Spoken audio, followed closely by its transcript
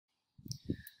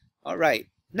All right,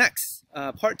 next,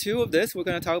 part two of this, we're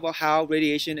going to talk about how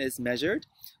radiation is measured.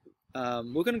 We're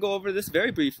going to go over this very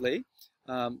briefly.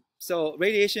 So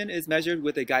radiation is measured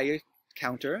with a Geiger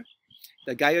counter.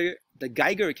 The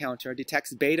Geiger counter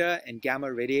detects beta and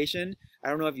gamma radiation. I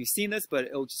don't know if you've seen this, but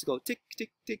it'll just go tick,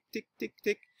 tick, tick, tick, tick,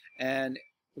 tick. And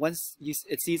once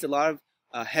it sees a lot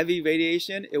of heavy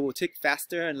radiation, it will tick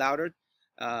faster and louder.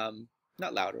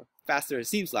 Not louder, faster, it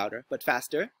seems louder, but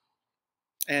faster.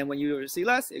 And when you see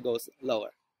less, it goes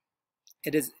lower.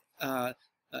 It is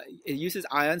it uses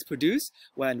ions produced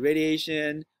when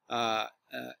radiation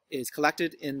is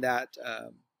collected in that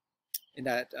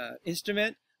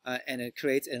instrument, and it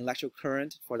creates an electrical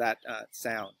current for that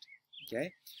sound.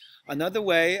 Okay. Another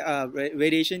way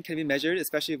radiation can be measured,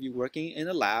 especially if you're working in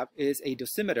a lab, is a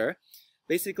dosimeter.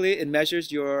 Basically, it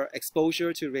measures your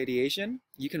exposure to radiation.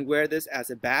 You can wear this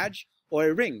as a badge or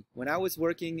a ring. When I was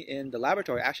working in the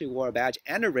laboratory, I actually wore a badge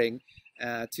and a ring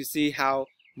to see how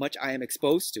much I am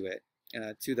exposed to it,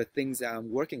 to the things that I'm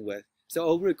working with. So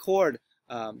it'll record,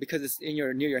 because it's in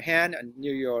near your hand and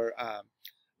near your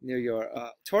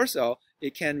torso.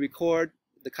 It can record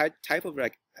the type of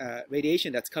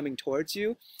radiation that's coming towards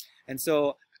you, and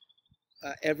so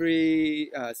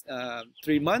every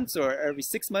 3 months or every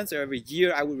 6 months or every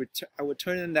year, I would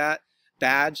turn in that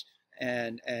badge,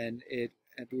 and it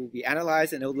will be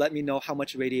analyzed, and it will let me know how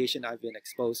much radiation I've been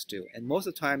exposed to. And most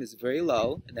of the time it's very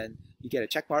low, and then you get a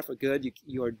check mark for good.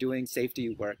 You are doing safety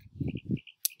work.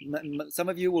 Some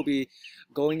of you will be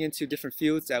going into different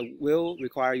fields that will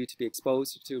require you to be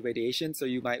exposed to radiation, so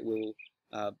you might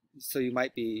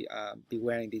be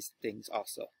wearing these things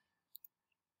also.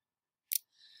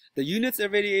 The units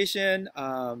of radiation,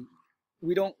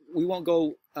 we won't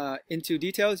go into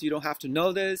details. You don't have to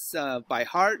know this by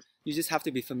heart. You just have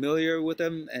to be familiar with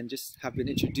them and just have been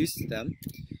introduced to them.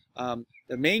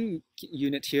 The main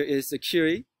unit here is the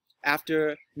Curie,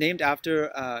 named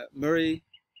after Marie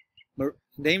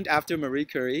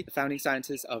Curie, the founding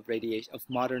scientist of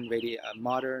modern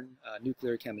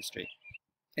nuclear chemistry.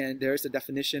 And there's a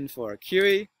definition for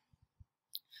Curie.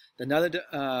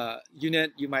 Another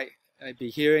unit you might be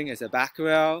hearing is a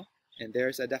Becquerel, and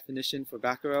there's a definition for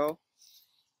Becquerel.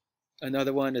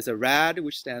 Another one is a RAD,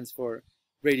 which stands for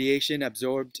radiation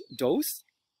absorbed dose.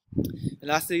 And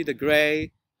lastly, the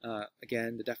gray,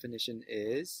 again, the definition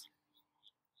is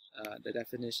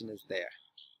there.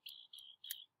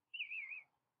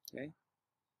 Okay.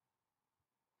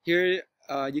 Here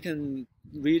you can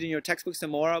read in your textbook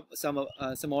some more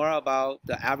about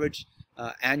the average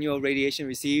annual radiation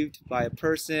received by a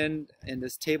person in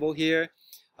this table here.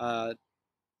 It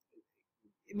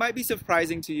might be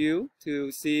surprising to you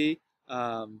to see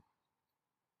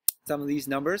some of these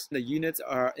numbers. The units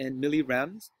are in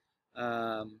millirems.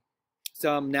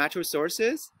 Some natural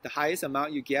sources, the highest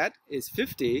amount you get is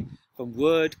 50 from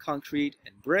wood, concrete,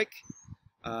 and brick.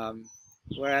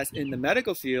 Whereas in the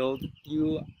medical field,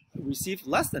 you receive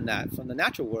less than that from the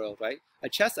natural world, right? A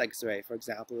chest x-ray, for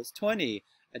example, is 20.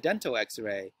 A dental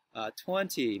x-ray,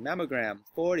 20. Mammogram,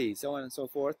 40, so on and so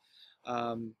forth.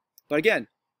 But again,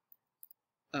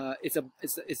 it's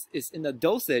in the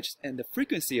dosage and the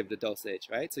frequency of the dosage,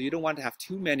 right? So you don't want to have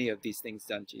too many of these things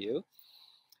done to you.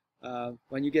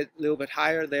 When you get a little bit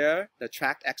higher there, the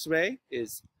tract x-ray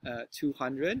is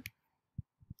 200.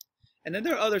 And then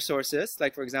there are other sources,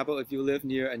 like for example, if you live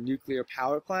near a nuclear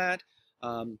power plant,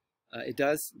 it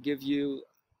does give you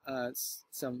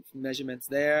some measurements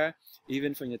there,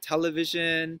 even from your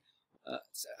television.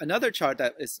 Another chart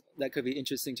that could be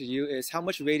interesting to you is how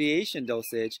much radiation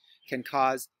dosage can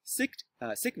cause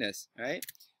sickness, right?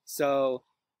 So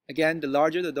again, the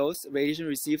larger the dose radiation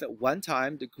received at one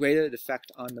time, the greater the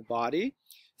effect on the body.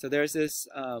 So there's this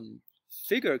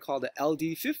figure called the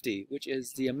LD50, which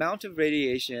is the amount of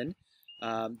radiation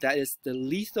that is the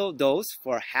lethal dose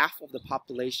for half of the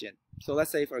population. So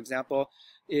let's say, for example,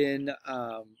 in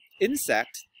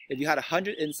insects, if you had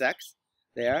 100 insects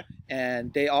there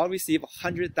and they all receive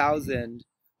 100,000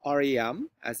 REM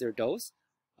as their dose,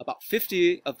 about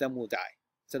 50 of them will die.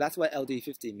 So that's what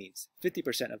LD50 means.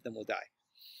 50% of them will die.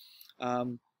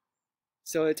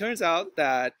 So it turns out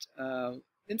that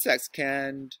insects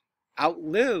can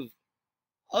outlive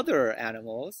other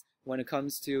animals when it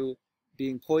comes to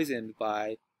being poisoned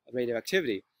by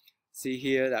radioactivity. See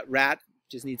here that rat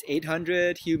just needs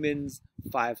 800, humans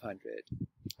 500.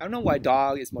 I don't know why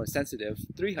dog is more sensitive,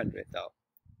 300 though.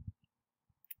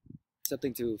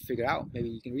 Something to figure out. Maybe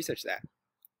you can research that.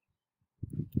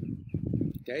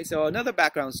 Okay, so another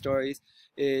background story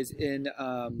is in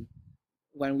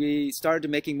when we started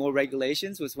making more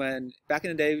regulations was when back in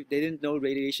the day they didn't know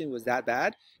radiation was that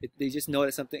bad. They just know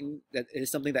that something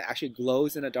that actually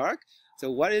glows in the dark. So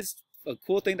what is a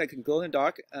cool thing that can glow in the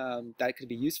dark that could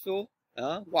be useful?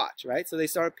 Watch, right? So they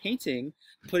started painting,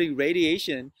 putting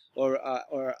radiation or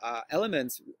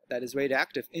elements that is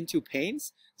radioactive into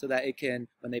paints so that it can,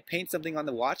 when they paint something on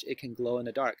the watch, it can glow in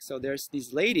the dark. So there's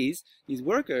these ladies, these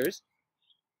workers,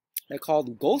 they're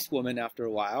called ghost women after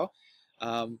a while,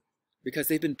 because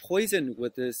they've been poisoned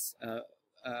with this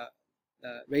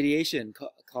radiation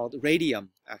called radium,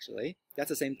 actually. That's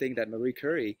the same thing that Marie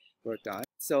Curie worked on.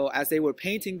 So as they were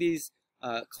painting these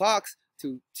clocks,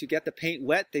 to get the paint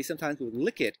wet, they sometimes would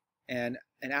lick it. And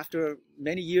after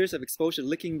many years of exposure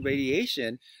licking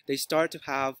radiation, they start to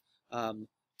have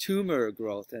tumor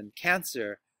growth and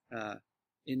cancer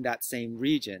in that same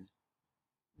region.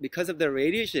 Because of their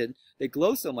radiation, they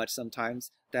glow so much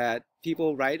sometimes that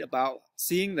people write about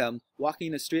seeing them walking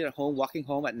in the street at home, walking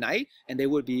home at night, and there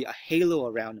would be a halo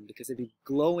around them because they'd be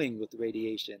glowing with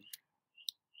radiation.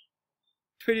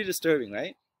 Pretty disturbing,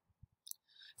 right?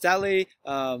 Sadly,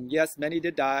 yes, many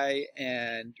did die,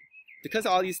 and because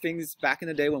of all these things back in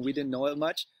the day when we didn't know it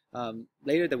much,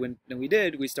 later than we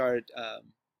did, we started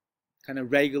kind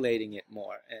of regulating it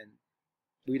more, and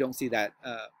we don't see that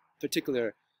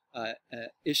particular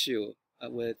issue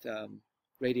with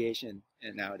radiation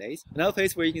nowadays. Another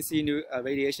place where you can see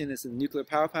radiation is the nuclear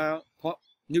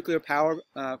power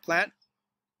plant.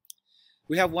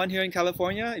 We have one here in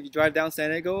California. If you drive down San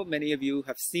Diego, many of you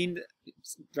have seen.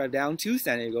 Drive down to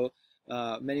San Diego.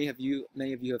 Many of you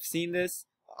have seen this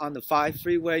on the 5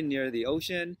 freeway near the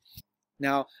ocean.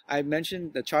 Now, I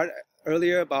mentioned the chart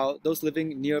earlier about those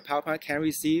living near a power plant can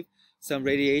receive some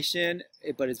radiation,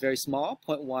 but it's very small,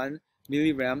 0.1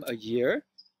 millirem a year.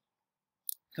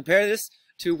 Compare this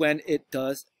to when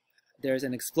there's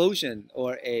an explosion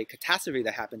or a catastrophe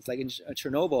that happens, like in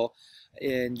Chernobyl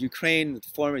in Ukraine, the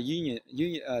former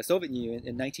Soviet Union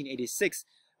in 1986.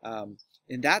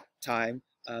 In that time,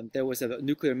 there was a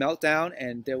nuclear meltdown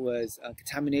and there was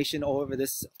contamination all over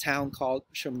this town called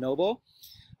Chernobyl.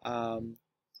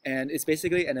 And it's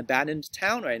basically an abandoned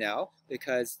town right now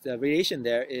because the radiation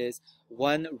there is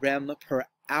 1 rem per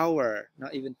hour,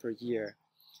 not even per year.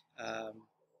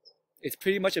 It's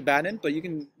pretty much abandoned, but you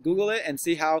can Google it and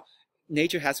see how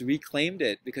nature has reclaimed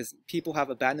it because people have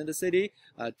abandoned the city.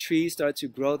 Trees started to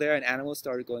grow there and animals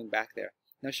started going back there.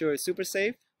 Not sure it's super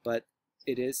safe, but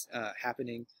it is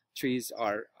happening. Trees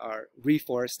are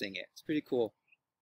reforesting it. It's pretty cool.